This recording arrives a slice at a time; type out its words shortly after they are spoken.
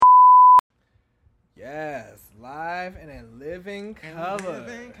Yes, live and in living color.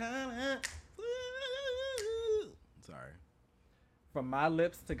 Sorry. From my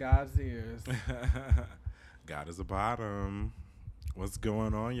lips to God's ears. God is a bottom. What's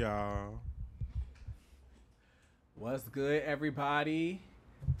going on, y'all? What's good, everybody?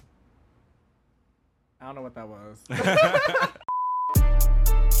 I don't know what that was.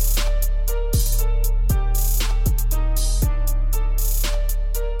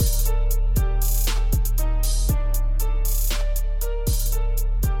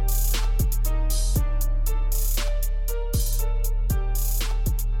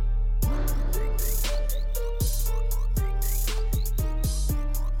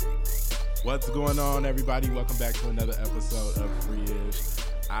 What's going on, everybody? Welcome back to another episode of Free-ish.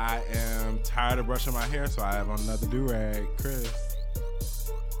 I am tired of brushing my hair, so I have on another do-rag. Chris.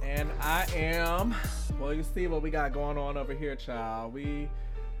 And I am, well, you see what we got going on over here, child. We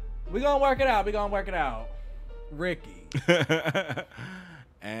gonna work it out. We gonna work it out. Ricky.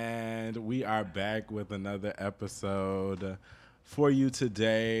 And we are back with another episode for you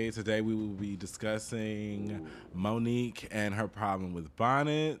today. Today we will be discussing Monique and her problem with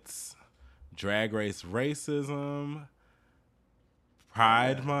bonnets, Drag Race racism,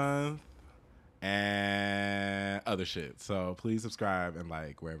 Pride Month, and other shit. So please subscribe and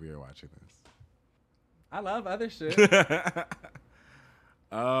like wherever you're watching this. I love other shit.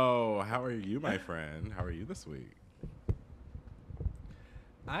 Oh, how are you, my friend? How are you this week?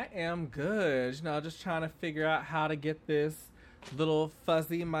 I am good. You know, just trying to figure out how to get this little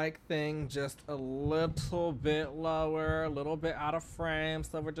fuzzy mic thing just a little bit lower, a little bit out of frame.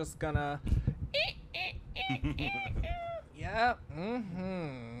 So we're just gonna... Yep.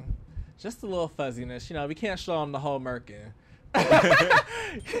 Just a little fuzziness. You know, we can't show them the whole merkin.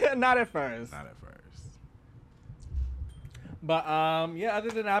 Not at first. Not at first. But, yeah, other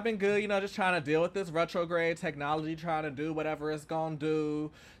than that, I've been good, you know, just trying to deal with this retrograde technology, trying to do whatever it's going to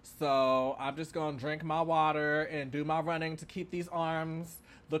do. So I'm just going to drink my water and do my running to keep these arms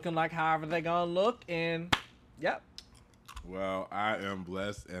looking like however they're going to look. And, yep. Well, I am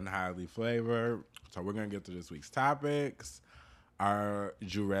blessed and highly flavored. So we're going to get to this week's topics. Are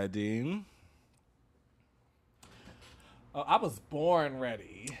you ready? Oh, I was born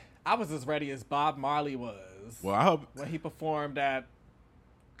ready. I was as ready as Bob Marley was. Well, I hope... when he performed at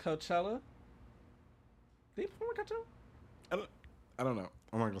Coachella. Did he perform at Coachella? I don't know.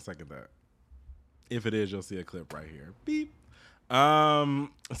 I'm not going to second that. If it is, you'll see a clip right here. Beep.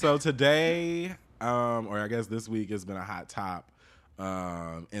 So today, or I guess this week, has been a hot top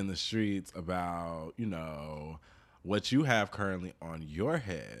in the streets about, you know, what you have currently on your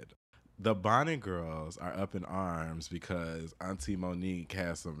head. The Bonnet Girls are up in arms because Auntie Monique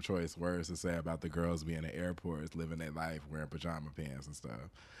has some choice words to say about the girls being at airports, living their life, wearing pajama pants and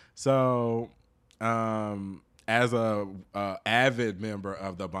stuff. So, as a avid member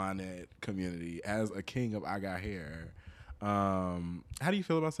of the bonnet community, as a king of I Got Hair, how do you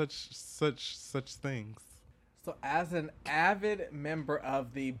feel about such things? So, as an avid member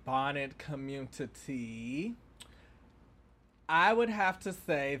of the bonnet community, I would have to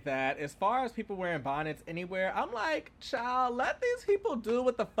say that as far as people wearing bonnets anywhere, I'm like, child, let these people do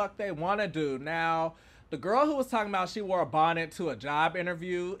what the fuck they want to do. Now, the girl who was talking about she wore a bonnet to a job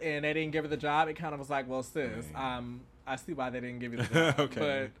interview and they didn't give her the job, it kind of was like, well, sis, I see why they didn't give you the job.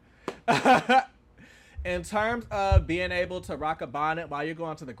 Okay. But in terms of being able to rock a bonnet while you're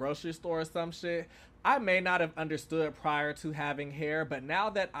going to the grocery store or some shit, I may not have understood prior to having hair, but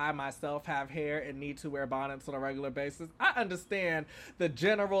now that I myself have hair and need to wear bonnets on a regular basis, I understand the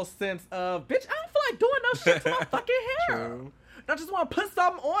general sense of, bitch, I don't feel like doing no shit to my fucking hair. True. I just want to put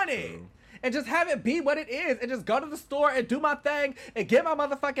something on it. And just have it be what it is. And just go to the store and do my thing and get my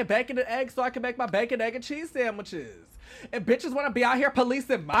motherfucking bacon and eggs so I can make my bacon, egg, and cheese sandwiches. And bitches want to be out here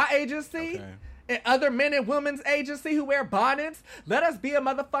policing my agency. Okay. And other men and women's agency who wear bonnets. Let us be a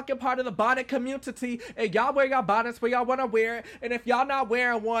motherfucking part of the bonnet community. And y'all wear y'all bonnets where y'all want to wear it. And if y'all not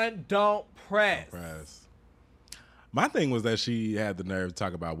wearing one, don't press. My thing was that she had the nerve to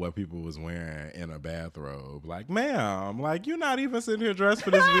talk about what people was wearing in a bathrobe. Like, ma'am, like, you're not even sitting here dressed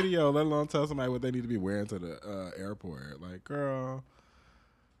for this video, let alone tell somebody what they need to be wearing to the airport. Like, girl.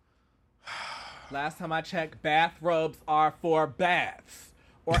 Last time I checked, bathrobes are for baths.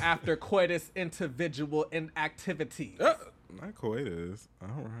 Or after coitus individual activities. Not coitus. All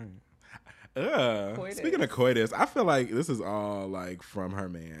right. Coitus. Speaking of coitus, I feel like this is all like from her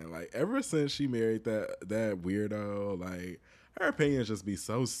man. Like ever since she married that weirdo, like her opinions just be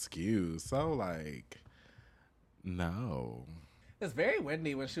so skewed. So like, no. It's very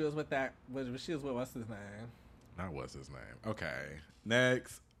windy when she was with that. When she was with what's his name? Not what's his name. Okay.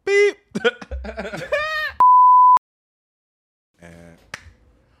 Next. Beep. And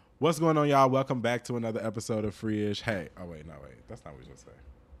what's going on, y'all? Welcome back to another episode of Free-ish. Hey, wait, that's not what we just say.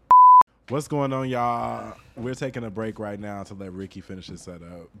 What's going on, y'all? We're taking a break right now to let Ricky finish his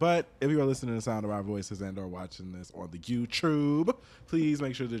setup. But if you are listening to the sound of our voices and or watching this on the YouTube, please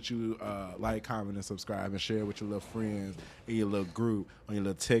make sure that you like, comment, and subscribe and share with your little friends in your little group on your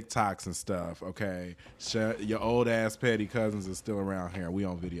little TikToks and stuff, okay? Your old ass petty cousins are still around here. We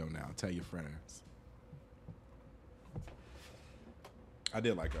on video now. Tell your friends. I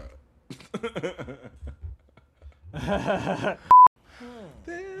did like a...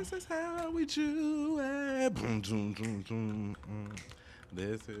 This is how we do it.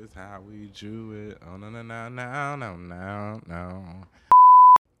 This is how we do it. Oh, no.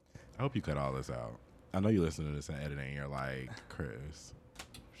 I hope you cut all this out. I know you listen to this and editing and you're like, Chris,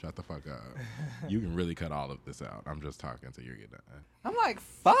 shut the fuck up. You can really cut all of this out. I'm just talking until you get done. I'm like,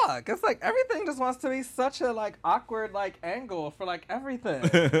 fuck. It's like everything just wants to be such a like awkward like angle for like everything.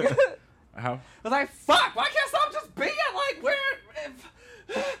 How? It's like, fuck, why can't something just be at like where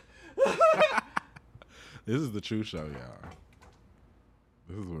This is the true show, y'all.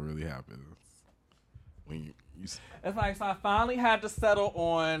 This is what really happens when you it's like, so I finally had to settle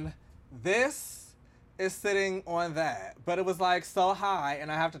on this is sitting on that, but it was like so high and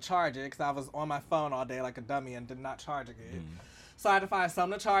I have to charge it because I was on my phone all day like a dummy and did not charging it. So I had to find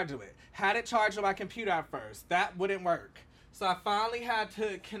something to charge it with. Had it charged on my computer at first. That wouldn't work. So I finally had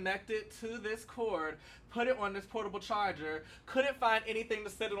to connect it to this cord, put it on this portable charger. Couldn't find anything to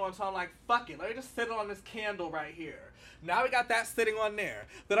sit it on, so I'm like, fuck it. Let me just sit it on this candle right here. Now we got that sitting on there.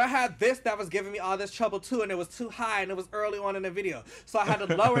 Then I had this that was giving me all this trouble too, and it was too high, and it was early on in the video. So I had to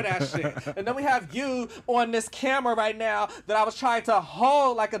lower that shit. And then we have you on this camera right now that I was trying to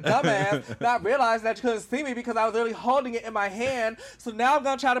hold like a dumbass. Not realizing that you couldn't see me because I was literally holding it in my hand. So now I'm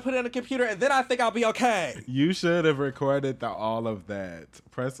going to try to put it in the computer, and then I think I'll be okay. You should have recorded all of that.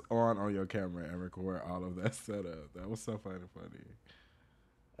 Press on your camera and record all of that setup. That was so funny.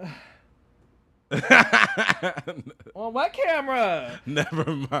 On what camera? Never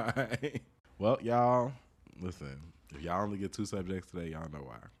mind. Well, y'all, listen. If y'all only get 2 subjects today, y'all know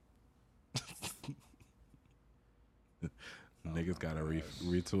why. Niggas gotta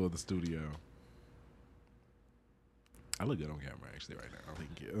retool the studio. I look good on camera actually right now.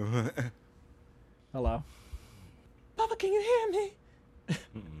 Thank you. Hello. Papa, can you hear me?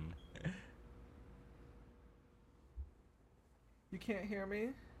 You can't hear me?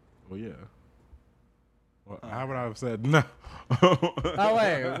 Well, yeah. Well, how would I have said no? Oh,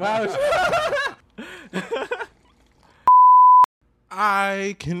 wait. Why would you?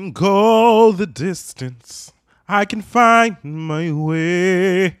 I can go the distance. I can find my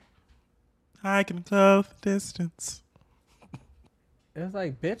way. I can go the distance. It was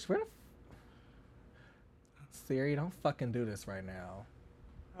like, bitch, where the Siri, don't fucking do this right now.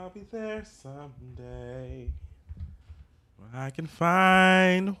 I'll be there someday. I can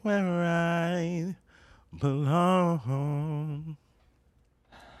find where I belong.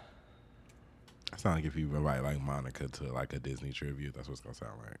 I sound like if you write like Monica to like a Disney tribute, that's what it's gonna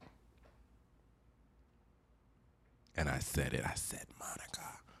sound like. And I said it. I said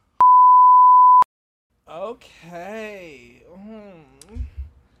Monica. Okay.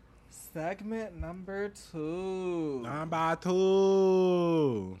 Segment number 2. Number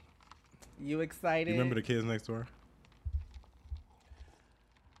 2. You excited? You remember The Kids Next Door?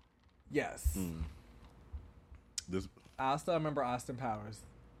 Yes. I also remember Austin Powers.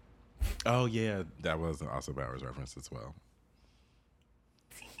 Oh, yeah. That was an Austin Powers reference as well.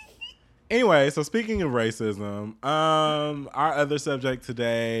 Anyway, so speaking of racism, our other subject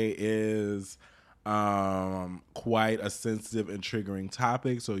today is quite a sensitive and triggering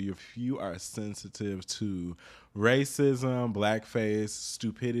topic. So if you are sensitive to racism, blackface,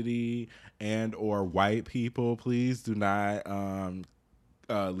 stupidity, and or white people, please do not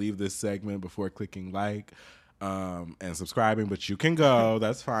leave this segment before clicking like and subscribing, but you can go.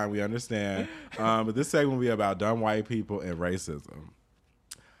 That's fine. We understand. But this segment will be about dumb white people and racism.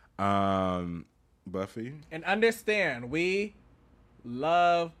 Buffy? And understand, we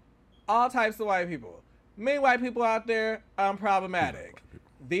love all types of white people. Many white people out there, problematic.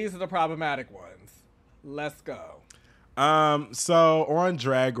 These are the problematic ones. Let's go. So on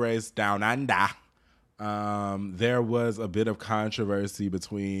Drag Race Down Under, there was a bit of controversy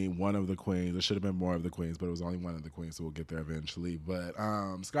between one of the queens. There should have been more of the queens, but it was only one of the queens, so we'll get there eventually. But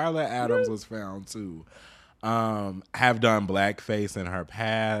Scarlett Adams was found to have done blackface in her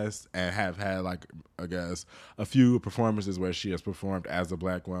past and have had, like, I guess, a few performances where she has performed as a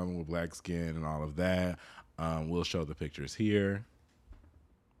black woman with black skin and all of that. We'll show the pictures here.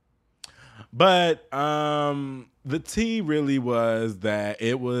 But the tea really was that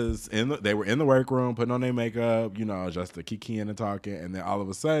it was they were in the workroom putting on their makeup, just to kikiing and talking, and then all of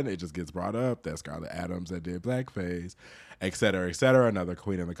a sudden it just gets brought up that Scarlett Adams that did blackface, et cetera, another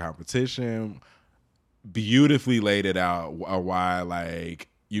queen in the competition, beautifully laid it out why like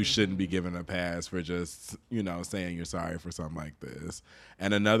you shouldn't be given a pass for just saying you're sorry for something like this.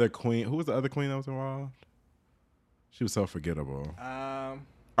 And another queen, who was the other queen that was involved? She was so forgettable.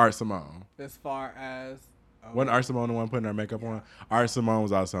 Art Simone. As far as wasn't Art Simone the one putting her makeup on? Art Simone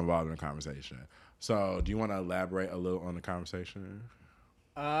was also involved in the conversation. So, do you want to elaborate a little on the conversation?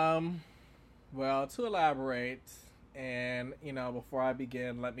 Well, to elaborate, and before I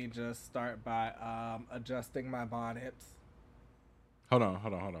begin, let me just start by adjusting my bonnet. Hold on.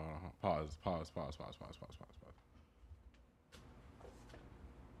 Pause. Of course,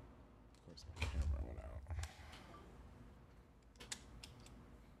 my camera went out.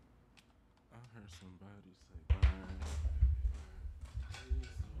 I heard somebody say,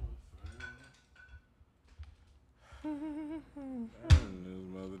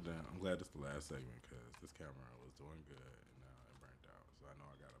 I'm glad it's the last segment because this camera was doing good and now it burnt out. So I know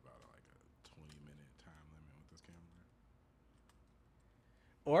I got about like a 20-minute time limit with this camera.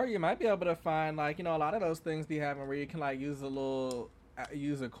 Or you might be able to find like a lot of those things be having where you can like use a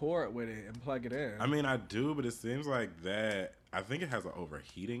cord with it and plug it in. I mean, I do, but it seems like that. I think it has an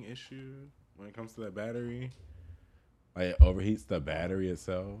overheating issue when it comes to that battery. Like it overheats the battery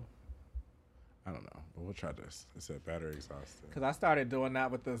itself. I don't know, but we'll try this. It said battery exhausted. Because I started doing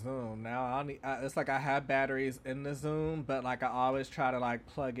that with the Zoom. Now it's like I have batteries in the Zoom, but like I always try to like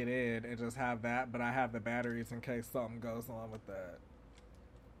plug it in and just have that. But I have the batteries in case something goes on with that.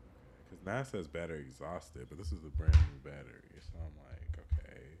 Because now it says battery exhausted, but this is a brand new battery. So I'm like,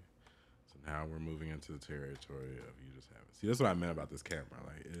 okay. So now we're moving into the territory of you just having. See, that's what I meant about this camera.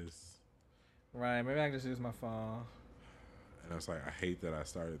 Like, it's. Right, maybe I can just use my phone. And I was like, I hate that I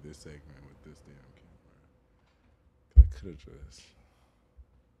started this segment with this damn camera. I could have just.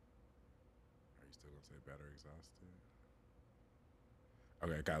 Are you still going to say battery exhausted?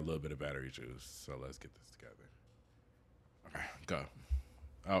 Okay, I got a little bit of battery juice, so let's get this together. Okay, go.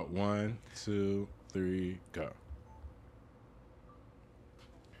 Oh, 1, 2, 3, go.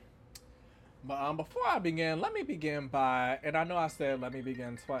 But before I begin, let me begin by, and I know I said let me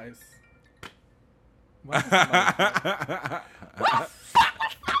begin twice. What the fuck?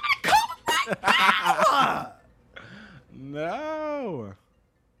 No.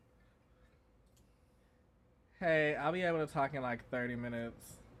 Hey, I'll be able to talk in like 30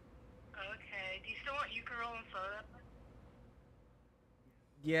 minutes. Okay. Do you still want Yuka roll and soda?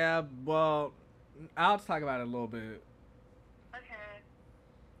 Yeah, well, I'll talk about it a little bit. Okay.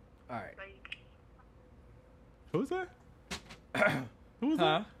 All right. Like, Who's that? Who's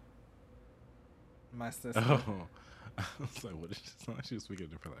Huh? that? My sister. Oh. I was like, what is she sound like she was speaking a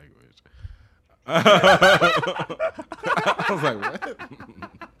different language. I was like, what?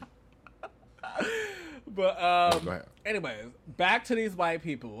 But go ahead. anyways, back to these white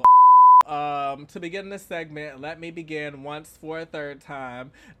people. To begin this segment, let me begin once for a third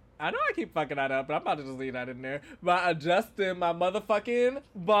time. I know I keep fucking that up, but I'm about to just leave that in there. By adjusting my motherfucking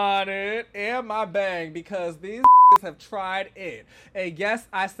bonnet and my bang because these have tried it. And yes,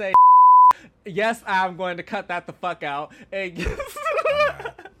 I say yes, I'm going to cut that the fuck out. And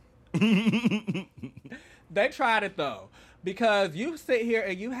they tried it though. Because you sit here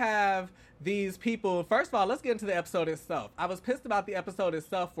and you have these people. First of all, let's get into the episode itself. I was pissed about the episode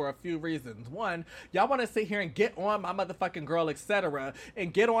itself for a few reasons. One, y'all want to sit here and get on my motherfucking girl, etc.,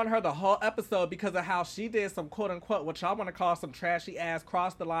 and get on her the whole episode because of how she did some quote unquote what y'all want to call some trashy ass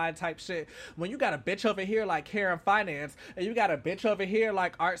cross the line type shit. When you got a bitch over here like Karen Finance, and you got a bitch over here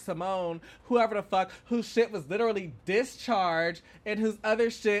like Art Simone, whoever the fuck, whose shit was literally discharged, and whose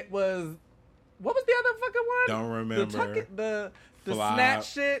other shit was. What was the other fucking one? Don't remember. The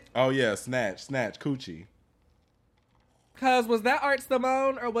snatch shit. Oh yeah, snatch coochie. Cause was that Art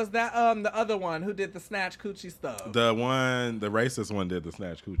Simone or was that the other one who did the snatch coochie stuff? The racist one did the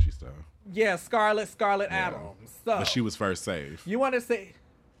snatch coochie stuff. Yeah, Scarlett Adams. So but she was first safe. You want to say,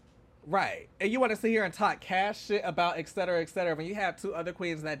 right? And you want to sit here and talk cash shit about et cetera, when you have two other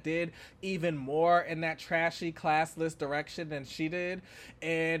queens that did even more in that trashy, classless direction than she did,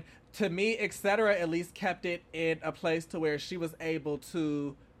 and. To me, etc. at least kept it in a place to where she was able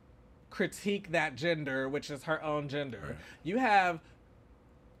to critique that gender, which is her own gender. Right. You have.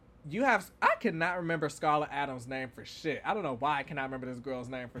 I cannot remember Scarlett Adams' name for shit. I don't know why I cannot remember this girl's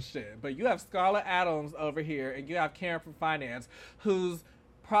name for shit. But you have Scarlett Adams over here, and you have Karen from Finance, whose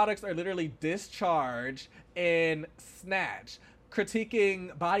products are literally discharged in Snatch.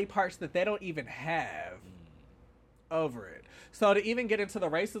 critiquing body parts that they don't even have over it. So to even get into the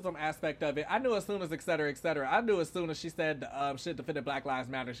racism aspect of it, I knew as soon as et cetera, I knew as soon as she said shit defended Black Lives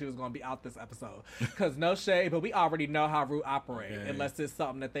Matter, she was going to be out this episode. Because no shade, but we already know how Rue operate, unless it's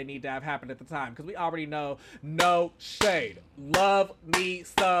something that they need to have happen at the time. Because we already know, no shade. Love me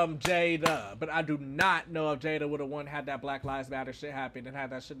some Jada. But I do not know if Jada would have had that Black Lives Matter shit happen and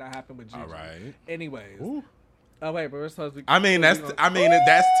had that shit not happen with Gigi. All right. Anyways. Ooh. Oh, wait, but we're supposed to be... that's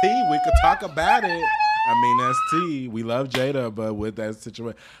tea. We could talk about it. That's tea. We love Jada, but with that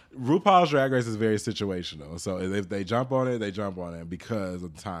situation, RuPaul's Drag Race is very situational. So if they jump on it, they jump on it because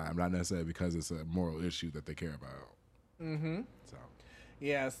of the time, not necessarily because it's a moral issue that they care about. Mm-hmm. So.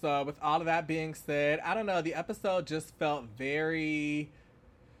 Yeah, so with all of that being said, I don't know, the episode just felt very...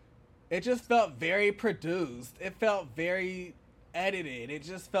 It just felt very produced. It felt very... edited. It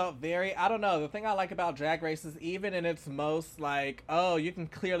just felt very, I don't know. The thing I like about Drag Race is even in its most like, oh, you can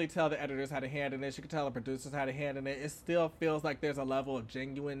clearly tell the editors had a hand in this, you can tell the producers had a hand in it, it still feels like there's a level of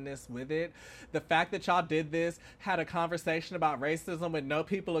genuineness with it. The fact that y'all did this, had a conversation about racism with no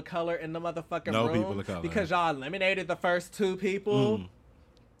people of color in the motherfucking room. No people of color. Because y'all eliminated the first two people.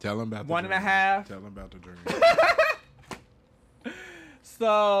 Tell them about the one dream. and a half. Tell them about the dream.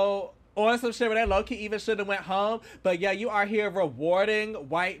 So... on some shit where that low-key even should have went home. But yeah, you are here rewarding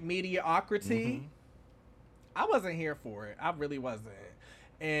white mediocrity. I wasn't here for it. I really wasn't.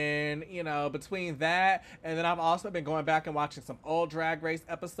 And, you know, between that, and then I've also been going back and watching some old Drag Race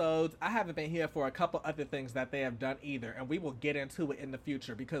episodes. I haven't been here for a couple other things that they have done either. And we will get into it in the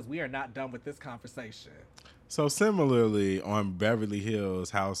future because we are not done with this conversation. So similarly, on Beverly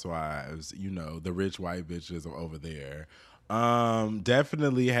Hills Housewives, you know, the rich white bitches are over there.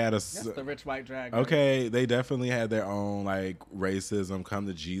 Definitely had That's the rich white drag. Okay, they definitely had their own like racism come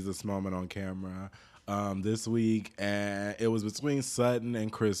to Jesus moment on camera this week, and it was between Sutton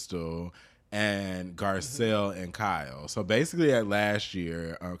and Crystal and Garcelle and Kyle. So basically at last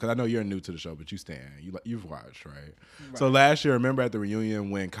year, because I know you're new to the show, but you've watched, right? So last year, remember at the reunion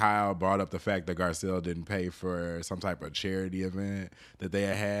when Kyle brought up the fact that Garcelle didn't pay for some type of charity event that they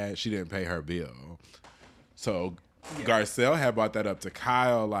had? She didn't pay her bill. So Garcelle had brought that up to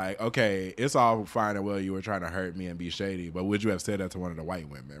Kyle, like, okay, it's all fine and well you were trying to hurt me and be shady, but would you have said that to one of the white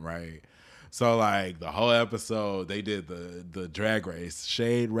women, right? So, like, the whole episode, they did the Drag Race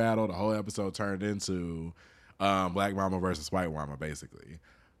shade rattle. The whole episode turned into Black Mama versus White Mama, basically.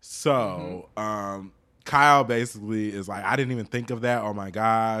 So, Kyle basically is like, I didn't even think of that. Oh, my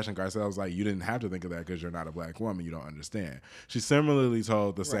gosh. And Garcelle was like, you didn't have to think of that because you're not a black woman. You don't understand. She similarly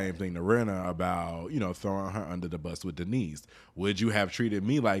told the same thing to Rinna about, you know, throwing her under the bus with Denise. Would you have treated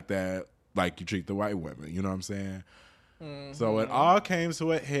me like that, like you treat the white women? You know what I'm saying? So it all came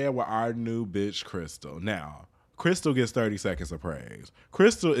to a head with our new bitch, Crystal. Now, Crystal gets 30 seconds of praise.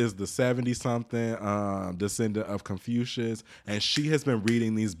 Crystal is the 70-something descendant of Confucius, and she has been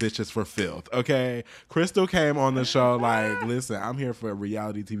reading these bitches for filth, okay? Crystal came on the show like, listen, I'm here for a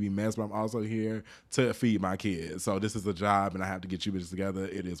reality TV mess, but I'm also here to feed my kids. So this is a job, and I have to get you bitches together.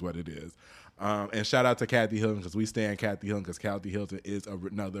 It is what it is. And shout out to Kathy Hilton, because we stand Kathy Hilton, because Kathy Hilton is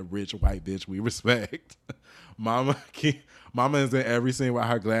another rich white bitch we respect. Mama is in every scene with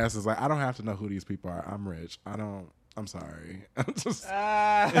her glasses. Like, I don't have to know who these people are. I'm rich. I'm sorry. Excuse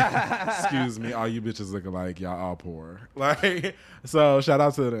me. All you bitches look alike. Y'all all poor. Like, so shout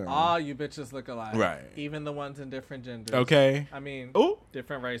out to them. All you bitches look alike. Right. Even the ones in different genders. Okay. I mean, Ooh.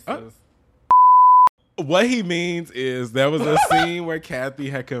 different races. What he means is there was a scene where Kathy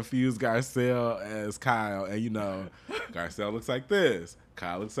had confused Garcelle as Kyle, and you know, Garcelle looks like this,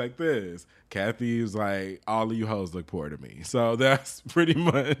 Kyle looks like this. Kathy was like, all of you hoes look poor to me. So that's pretty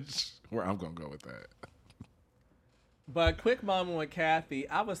much where I'm gonna go with that. But quick moment with Kathy,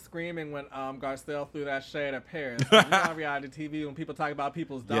 I was screaming when Garcelle threw that shade at Paris. You know, on reality TV, when people talk about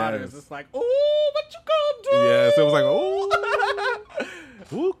people's daughters, it's like, ooh, what you gonna do? Yes, it was like,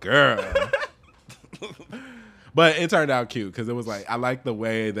 ooh, ooh, girl. But it turned out cute because it was like, I like the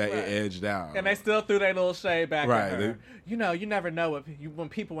way that it edged out. And they still threw their little shade back at her. They, you know, you never know when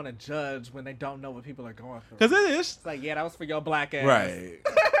people want to judge when they don't know what people are going through. Because it is. It's like, yeah, that was for your black ass. Right.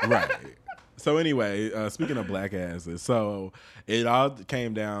 Right. So anyway, speaking of black asses, so it all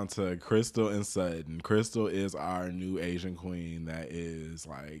came down to Crystal and Sutton. Crystal is our new Asian queen that is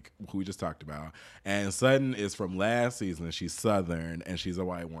like who we just talked about. And Sutton is from last season. She's Southern and she's a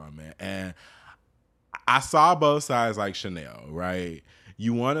white woman. And I saw both sides like Chanel, right?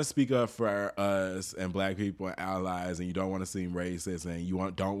 You want to speak up for us and black people and allies, and you don't want to seem racist, and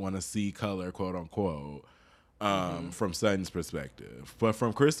you don't want to see color, quote unquote. from Sutton's perspective. But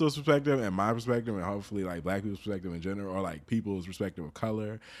from Crystal's perspective and my perspective, and hopefully like black people's perspective in general, or like people's perspective of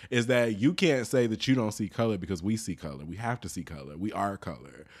color, is that you can't say that you don't see color because we see color. We have to see color. We are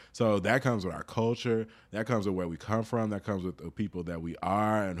color. So that comes with our culture. That comes with where we come from. That comes with the people that we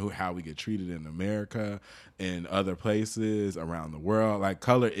are and how we get treated in America and other places around the world. Like,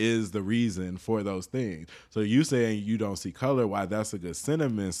 color is the reason for those things. So you saying you don't see color, why that's a good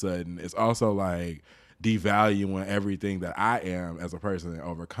sentiment, Sutton, it's also like devaluing everything that I am as a person and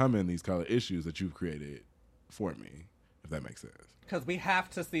overcoming these color issues that you've created for me, if that makes sense. Because we have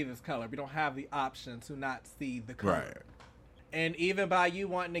to see this color. We don't have the option to not see the color. Right. And even by you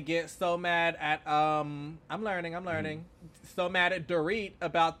wanting to get so mad at, I'm learning, so mad at Dorit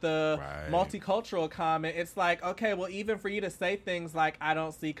about the multicultural comment, it's like, okay, well, even for you to say things like, I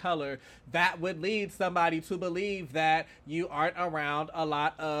don't see color, that would lead somebody to believe that you aren't around a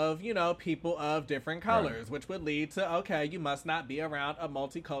lot of, you know, people of different colors, which would lead to, okay, you must not be around a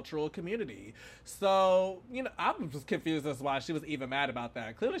multicultural community. So, you know, I was just confused as to why she was even mad about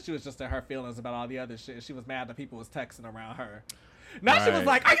that. Clearly she was just in her feelings about all the other shit. She was mad that people was texting around her. Now she was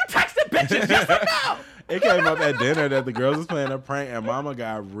like, are you texting bitches? Yes or no? It came up at dinner that the girls was playing a prank and Mama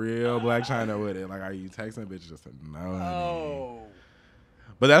got real Black China with it. Like, are you texting bitches? I said, no. Oh.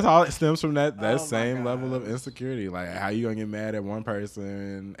 But that's all it stems from, that same level of insecurity. Like, how you gonna get mad at one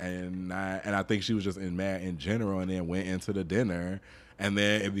person and not, and I think she was just mad in general, and then went into the dinner, and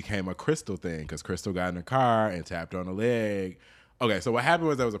then it became a Crystal thing because Crystal got in the car and tapped on the leg. Okay, so what happened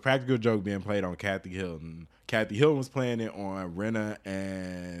was there was a practical joke being played on Kathy Hilton. Kathy Hilton was playing it on Renna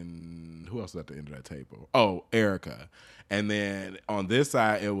and who else was at the end of that table? Oh, Erica. And then on this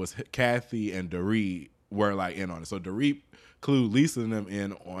side, it was Kathy and Dorit were like in on it. So Dorit clued Lisa and them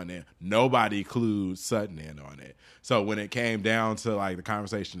in on it. Nobody clued Sutton in on it. So when it came down to like the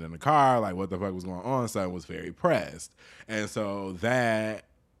conversation in the car, like what the fuck was going on, Sutton was very pressed. And so that,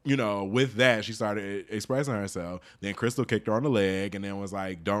 you know, with that, she started expressing herself. Then Crystal kicked her on the leg and then was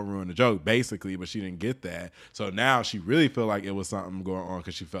like, don't ruin the joke, basically, but she didn't get that. So now she really felt like it was something going on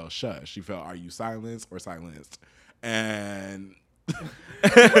because she felt shushed. She felt, are you silenced or silenced? And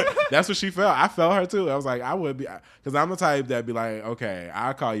that's what she felt. I felt her too. I was like, I would be, because I'm the type that'd be like, okay,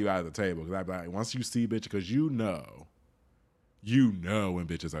 I'll call you out of the table. Because I'd be like, once you see bitch, because you know when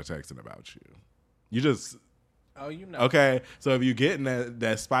bitches are texting about you. You just... Oh, you know. Okay, so if you're getting that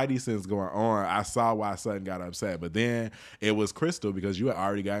spidey sense going on, I saw why Sutton got upset. But then it was Crystal, because you had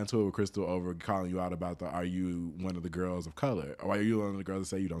already got into it with Crystal over calling you out about are you one of the girls of color? Or are you one of the girls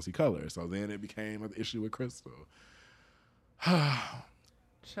that say you don't see color? So then it became an issue with Crystal.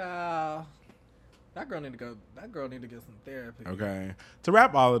 Child. That girl need to get some therapy. Okay. To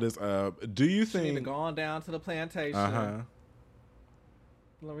wrap all of this up, do you think... She need to go on down to the plantation. Uh-huh.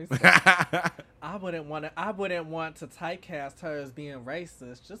 Let me see. I wouldn't want to typecast her as being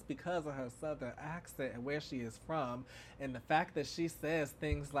racist just because of her southern accent and where she is from, and the fact that she says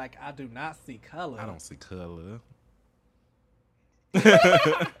things like, I do not see color. I don't see color.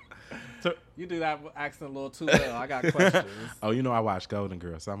 You do that accent a little too well. I got questions. Oh, you know I watch Golden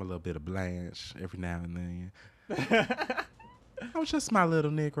Girls, so I'm a little bit of Blanche every now and then. I was just my little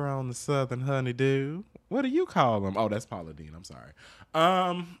nigger on the Southern honeydew. What do you call them? Oh, that's Paula Deen. I'm sorry.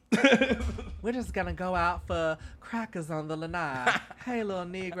 We're just gonna go out for crackers on the lanai. Hey, little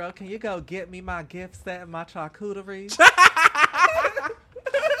Negro, can you go get me my gift set and my charcuterie?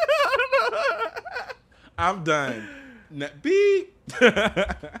 I'm done. Beep.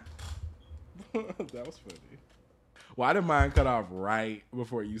 That was funny. Why did mine cut off right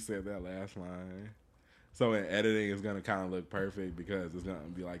before you said that last line? So in editing, it's going to kind of look perfect because it's going to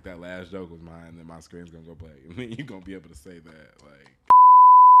be like that last joke was mine, and then my screen's going to go blank. And then you're going to be able to say that. Like,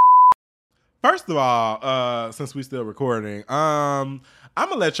 first of all, since we still recording, I'm going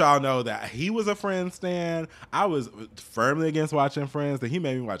to let y'all know that he was a Friends stan. I was firmly against watching Friends. That he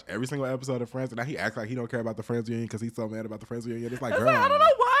made me watch every single episode of Friends. And now he acts like he don't care about the Friends reunion because he's so mad about the Friends reunion. It's like, girl, I don't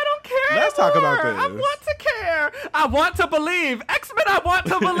know why I don't care. Let's talk about this. I want to care. I want to believe. X-Men, I want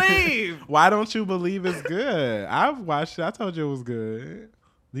to believe. Why don't you believe it's good? I've watched it. I told you it was good.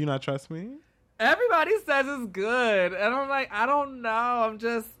 Do you not trust me? Everybody says it's good. And I'm like, I don't know.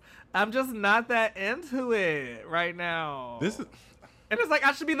 I'm just not that into it right now. And it's like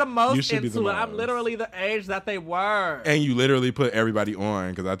I should be the most into it. I'm literally the age that they were. And you literally put everybody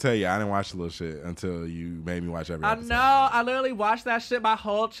on, because I tell you, I didn't watch the little shit until you made me watch every episode. I know. I literally watched that shit my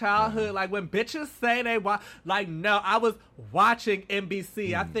whole childhood. Yeah. Like when bitches say they watch, like no, I was watching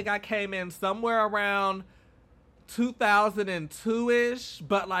NBC. I think I came in somewhere around 2002-ish,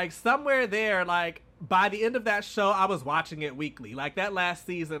 but like somewhere there, like by the end of that show, I was watching it weekly. Like that last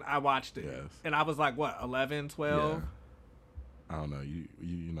season, I watched it. Yes. And I was like, what, 11, 12? Yeah. I don't know. You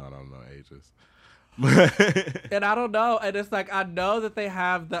know I don't know ages. And I don't know. And it's like, I know that they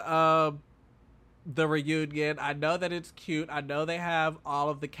have the reunion. I know that it's cute. I know they have all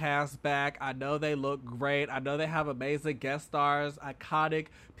of the cast back. I know they look great. I know they have amazing guest stars, iconic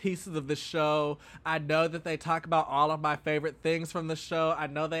pieces of the show. I know that they talk about all of my favorite things from the show. I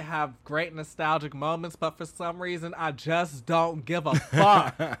know they have great nostalgic moments, but for some reason, I just don't give a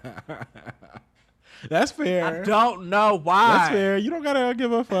fuck. That's fair. I don't know why. That's fair. You don't gotta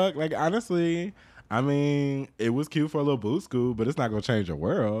give a fuck. Like, honestly, I mean, it was cute for a little boot scoop, but it's not gonna change your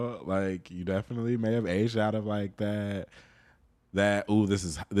world. Like, you definitely may have aged out of like that. Ooh, this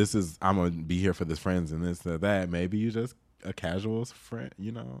is. I'm gonna be here for this friends and this that. Maybe you just a casual friend,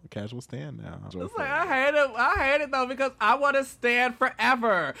 a casual stand now. It's like, I hate it though, because I want to stand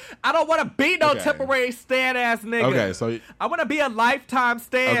forever. I don't want to be no temporary stand ass nigga. Okay, so I want to be a lifetime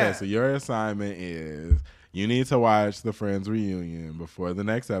stand. Okay, so your assignment is you need to watch the Friends reunion before the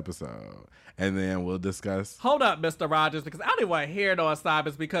next episode, and then we'll discuss. Hold up, Mr. Rogers, because I don't even want to hear no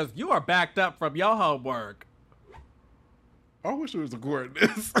assignments because you are backed up from your homework. I wish it was recording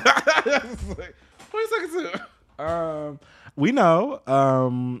this. Wait a second, too. We know,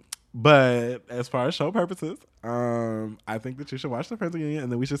 but as far as show purposes, I think that you should watch the Friends reunion,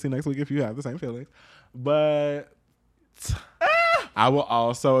 and then we should see next week if you have the same feelings. But I will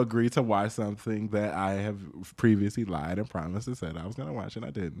also agree to watch something that I have previously lied and promised and said I was going to watch, and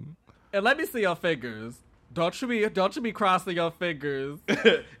I didn't. And let me see your fingers. Don't you be crossing your fingers.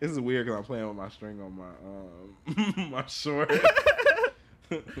 This is weird because I'm playing with my string on my my short.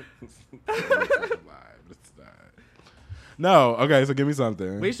 It's not. No, okay, so give me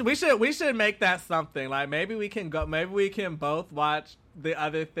something. We should make that something. Like maybe we can both watch the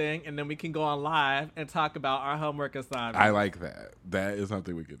other thing, and then we can go on live and talk about our homework assignment. I like that. That is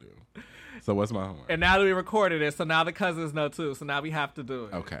something we could do. So what's my homework? And now that we recorded it, so now the cousins know too. So now we have to do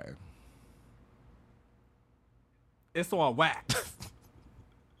it. Okay. It's on wax.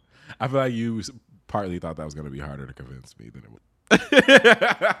 I feel like you partly thought that was going to be harder to convince me than it would.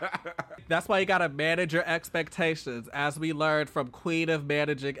 That's why you gotta manage your expectations, as we learned from Queen of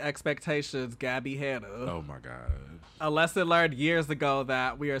Managing Expectations, Gabby Hanna. Oh my god! A lesson learned years ago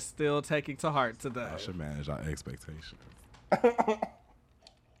that we are still taking to heart today. I should manage our expectations.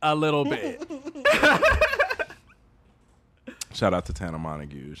 A little bit. Shout out to Tana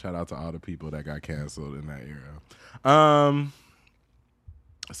Montague. Shout out to all the people that got canceled in that era.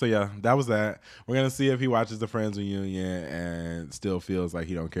 So yeah, that was that. We're gonna see if he watches the Friends reunion and still feels like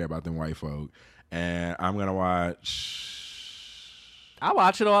he don't care about them white folk. And I'm gonna watch. I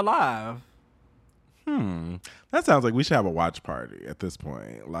watch it on live. That sounds like we should have a watch party at this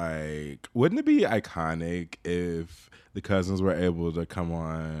point. Like, wouldn't it be iconic if the cousins were able to come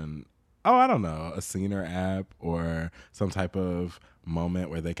on? Oh, I don't know, a Scener app or some type of moment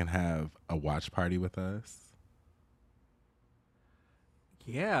where they can have a watch party with us.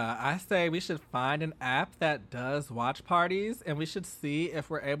 Yeah, I say we should find an app that does watch parties, and we should see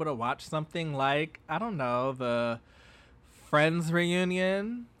if we're able to watch something like, I don't know, the Friends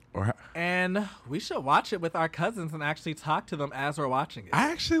reunion. And we should watch it with our cousins and actually talk to them as we're watching it.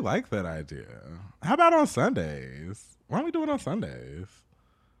 I actually like that idea. How about on Sundays? Why don't we do it on Sundays?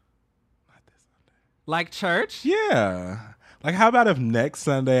 Not this Sunday. Like church? Yeah. Like, how about if next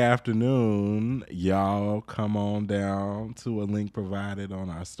Sunday afternoon, y'all come on down to a link provided on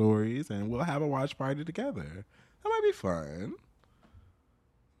our stories and we'll have a watch party together. That might be fun.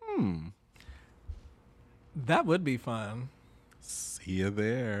 That would be fun. See you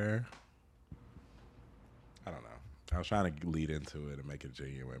there. I don't know. I was trying to lead into it and make it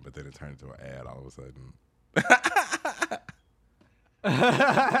genuine, but then it turned into an ad all of a sudden.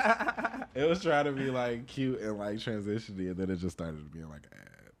 It was trying to be like cute and like transitioning, and then it just started being like an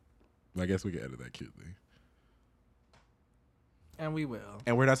ad. I guess we can edit that cutely. And we will.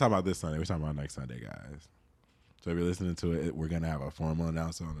 And we're not talking about this Sunday. We're talking about next Sunday, guys. So if you're listening to it, we're going to have a formal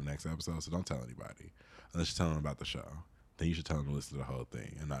announcement on the next episode. So don't tell anybody unless you tell them about the show. Then you should tell them to listen to the whole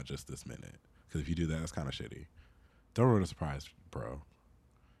thing and not just this minute. Because if you do that, it's kind of shitty. Don't ruin a surprise, bro.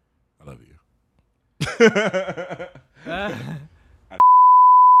 I love you.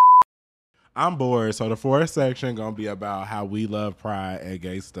 I'm bored, so the fourth section gonna be about how we love pride and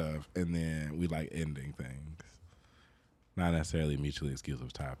gay stuff, and then we like ending things. Not necessarily mutually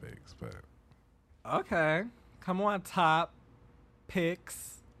exclusive topics, but okay. Come on, top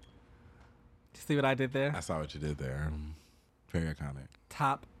picks. See what I did there? I saw what you did there. Very iconic.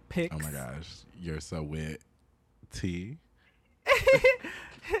 Top picks. Oh my gosh, you're so wit. T.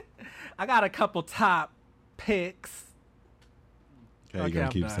 I got a couple top picks. Okay, you gonna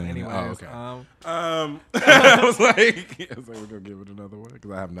I'm keep done. saying Anyways, it? Oh, okay. I was like, we're gonna give it another one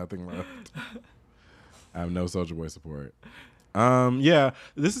because I have nothing left. I have no Soulja Boy support. Yeah,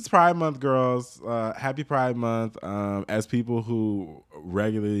 this is Pride Month, girls. Happy Pride Month. As people who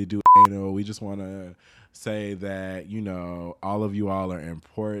regularly do anal, we just want to say that, you know, all of you all are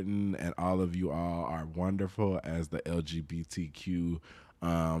important and all of you all are wonderful as the LGBTQ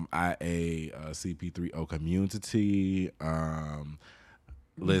IA CP3O community.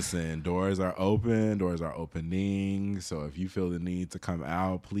 Listen, doors are open. Doors are opening. So if you feel the need to come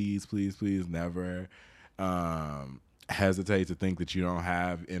out, please, please, please never hesitate to think that you don't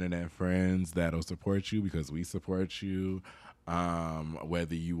have internet friends that'll support you, because we support you.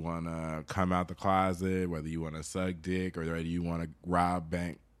 Whether you want to come out the closet, whether you want to suck dick, or whether you want to rob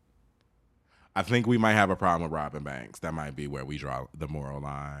bank. I think we might have a problem with robbing banks. That might be where we draw the moral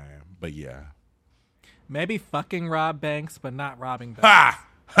line. But yeah. Maybe fucking rob banks, but not robbing banks. Ha!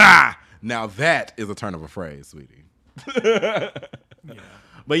 Ha! Now that is a turn of a phrase, sweetie. Yeah.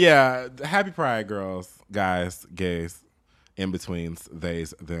 But yeah, happy Pride, girls, guys, gays, in-betweens,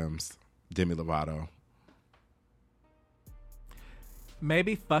 theys, thems, Demi Lovato.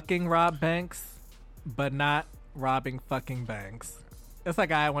 Maybe fucking rob banks, but not robbing fucking banks. It's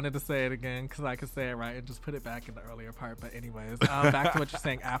like I wanted to say it again because I could say it right and just put it back in the earlier part. But anyways, back to what you're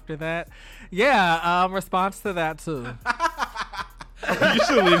saying after that. Yeah, response to that too. You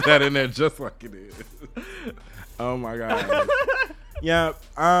should leave that in there just like it is. Oh my God. Yeah,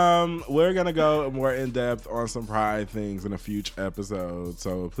 we're gonna go more in depth on some Pride things in a future episode,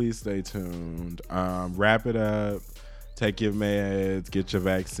 so please stay tuned. Wrap it up, take your meds, get your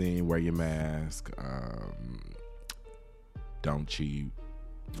vaccine, wear your mask. Don't cheat,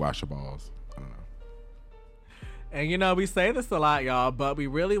 wash your balls. I don't know. And, you know, we say this a lot, y'all, but we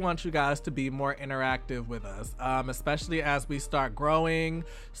really want you guys to be more interactive with us, especially as we start growing,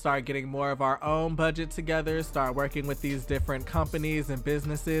 start getting more of our own budget together, start working with these different companies and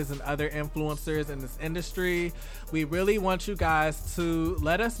businesses and other influencers in this industry. We really want you guys to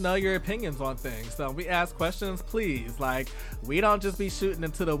let us know your opinions on things. So we ask questions, please. Like, we don't just be shooting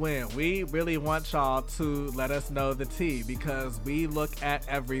into the wind. We really want y'all to let us know the tea, because we look at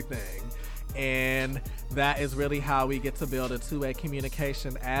everything. And that is really how we get to build a two-way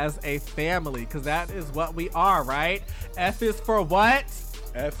communication as a family, because that is what we are, right? F is for what?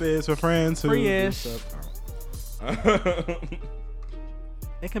 F is for friends who Free-ish. do stuff.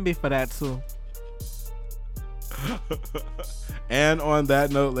 It can be for that too. And on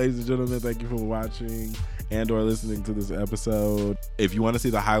that note, ladies and gentlemen, thank you for watching and or listening to this episode. If you want to see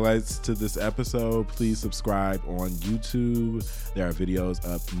the highlights to this episode, please subscribe on YouTube. There are videos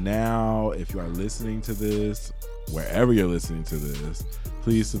up now. If you are listening to this, wherever you're listening to this,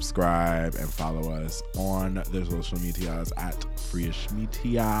 please subscribe and follow us on the social medias at Freeish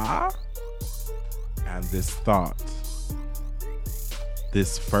Media. And this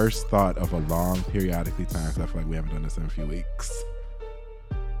first thought of a long periodically time, because I feel like we haven't done this in a few weeks,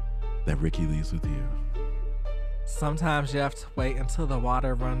 that Ricky leaves with you. Sometimes you have to wait until the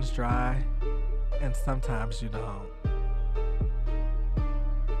water runs dry, and sometimes you don't.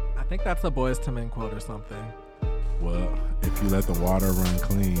 I think that's a Boyz II Men quote or something. Well, if you let the water run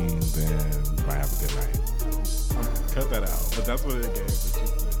clean, then you might have a good night. Cut that out, but that's what it gave.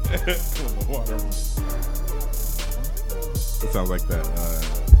 When the water runs. It sounds like that.